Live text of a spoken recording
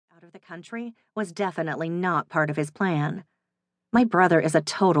out of the country was definitely not part of his plan. My brother is a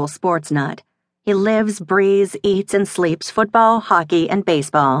total sports nut. He lives, breathes, eats, and sleeps football, hockey, and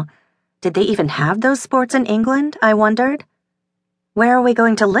baseball. Did they even have those sports in England, I wondered? Where are we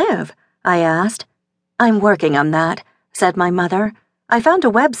going to live? I asked. I'm working on that, said my mother. I found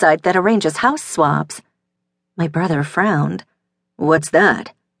a website that arranges house swaps. My brother frowned. What's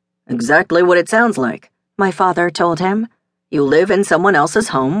that? Exactly what it sounds like, my father told him. You live in someone else's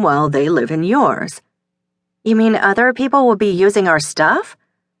home while they live in yours. You mean other people will be using our stuff?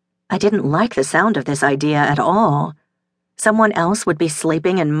 I didn't like the sound of this idea at all. Someone else would be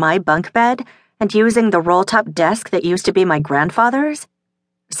sleeping in my bunk bed and using the roll-top desk that used to be my grandfather's?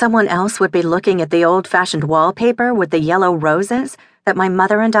 Someone else would be looking at the old-fashioned wallpaper with the yellow roses that my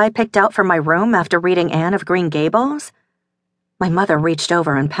mother and I picked out for my room after reading Anne of Green Gables? My mother reached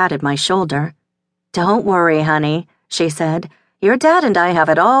over and patted my shoulder. Don't worry, honey, she said. Your dad and I have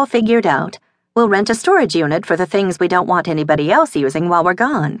it all figured out. We'll rent a storage unit for the things we don't want anybody else using while we're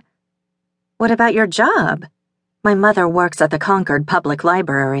gone. What about your job? My mother works at the Concord Public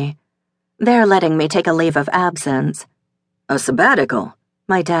Library. They're letting me take a leave of absence. A sabbatical,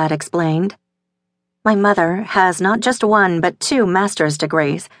 my dad explained. My mother has not just one but 2 master's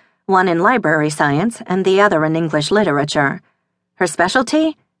degrees, one in library science and the other in English literature. Her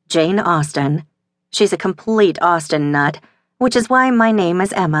specialty? Jane Austen. She's a complete Austen nut, which is why my name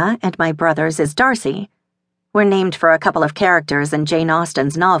is Emma and my brother's is Darcy. We're named for a couple of characters in Jane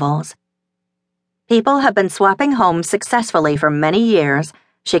Austen's novels. People have been swapping homes successfully for many years,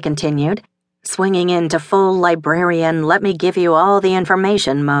 she continued, swinging into full librarian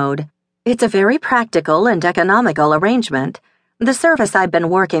let-me-give-you-all-the-information mode. It's a very practical and economical arrangement. The service I've been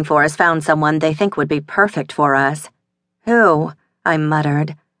working for has found someone they think would be perfect for us. Who? I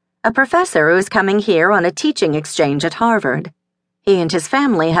muttered. A professor who's coming here on a teaching exchange at Harvard. He and his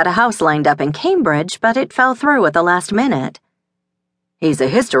family had a house lined up in Cambridge, but it fell through at the last minute. He's a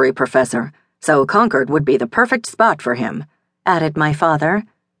history professor, so Concord would be the perfect spot for him, added my father.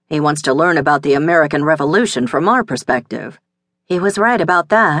 He wants to learn about the American Revolution from our perspective. He was right about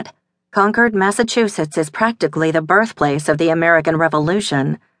that. Concord, Massachusetts is practically the birthplace of the American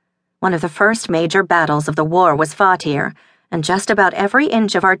Revolution. One of the first major battles of the war was fought here, and just about every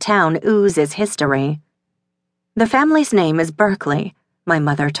inch of our town oozes history. The family's name is Berkeley, my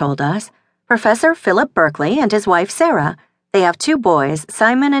mother told us. Professor Philip Berkeley and his wife Sarah. They have 2 boys,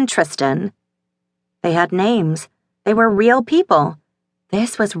 Simon and Tristan. They had names. They were real people.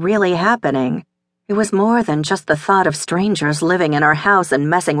 This was really happening. It was more than just the thought of strangers living in our house and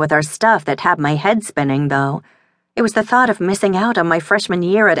messing with our stuff that had my head spinning, though. It was the thought of missing out on my freshman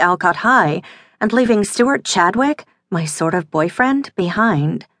year at Alcott High and leaving Stuart Chadwick, my sort of boyfriend,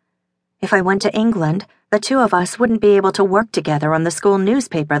 behind. If I went to England, the 2 of us wouldn't be able to work together on the school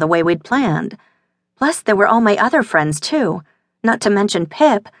newspaper the way we'd planned. Plus, there were all my other friends, too, not to mention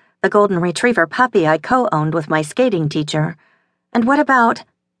Pip, the golden retriever puppy I co-owned with my skating teacher. And what about...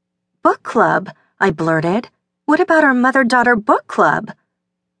 book club, I blurted. What about our mother-daughter book club?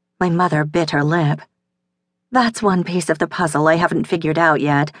 My mother bit her lip. That's one piece of the puzzle I haven't figured out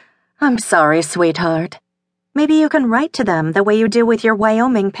yet. I'm sorry, sweetheart. Maybe you can write to them the way you do with your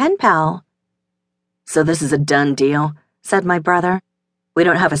Wyoming pen pal. So this is a done deal, said my brother. We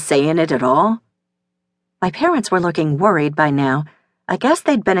don't have a say in it at all? My parents were looking worried by now. I guess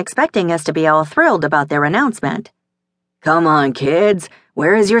they'd been expecting us to be all thrilled about their announcement. Come on, kids.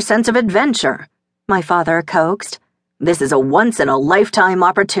 Where is your sense of adventure? My father coaxed. This is a once-in-a-lifetime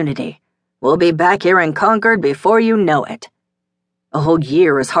opportunity. We'll be back here in Concord before you know it. A whole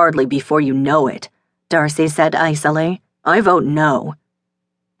year is hardly before you know it, Darcy said icily. I vote no.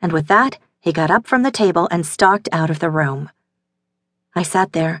 And with that, he got up from the table and stalked out of the room. I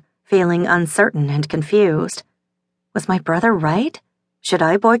sat there, feeling uncertain and confused. Was my brother right? Should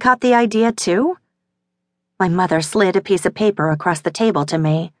I boycott the idea too? My mother slid a piece of paper across the table to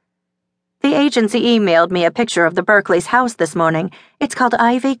me. The agency emailed me a picture of the Berkeley's house this morning. It's called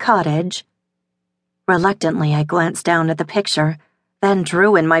Ivy Cottage. Reluctantly, I glanced down at the picture, then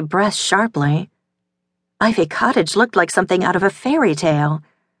drew in my breath sharply. Ivy Cottage looked like something out of a fairy tale.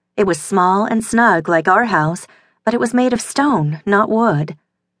 It was small and snug like our house, but it was made of stone, not wood.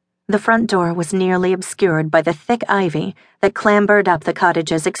 The front door was nearly obscured by the thick ivy that clambered up the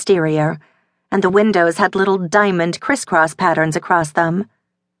cottage's exterior, and the windows had little diamond crisscross patterns across them.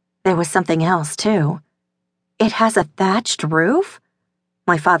 There was something else, too. It has a thatched roof?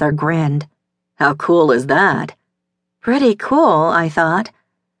 My father grinned. How cool is that? Pretty cool, I thought.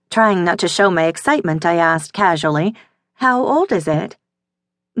 Trying not to show my excitement, I asked casually, How old is it?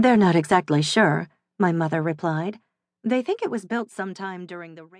 They're not exactly sure, my mother replied. They think it was built sometime during the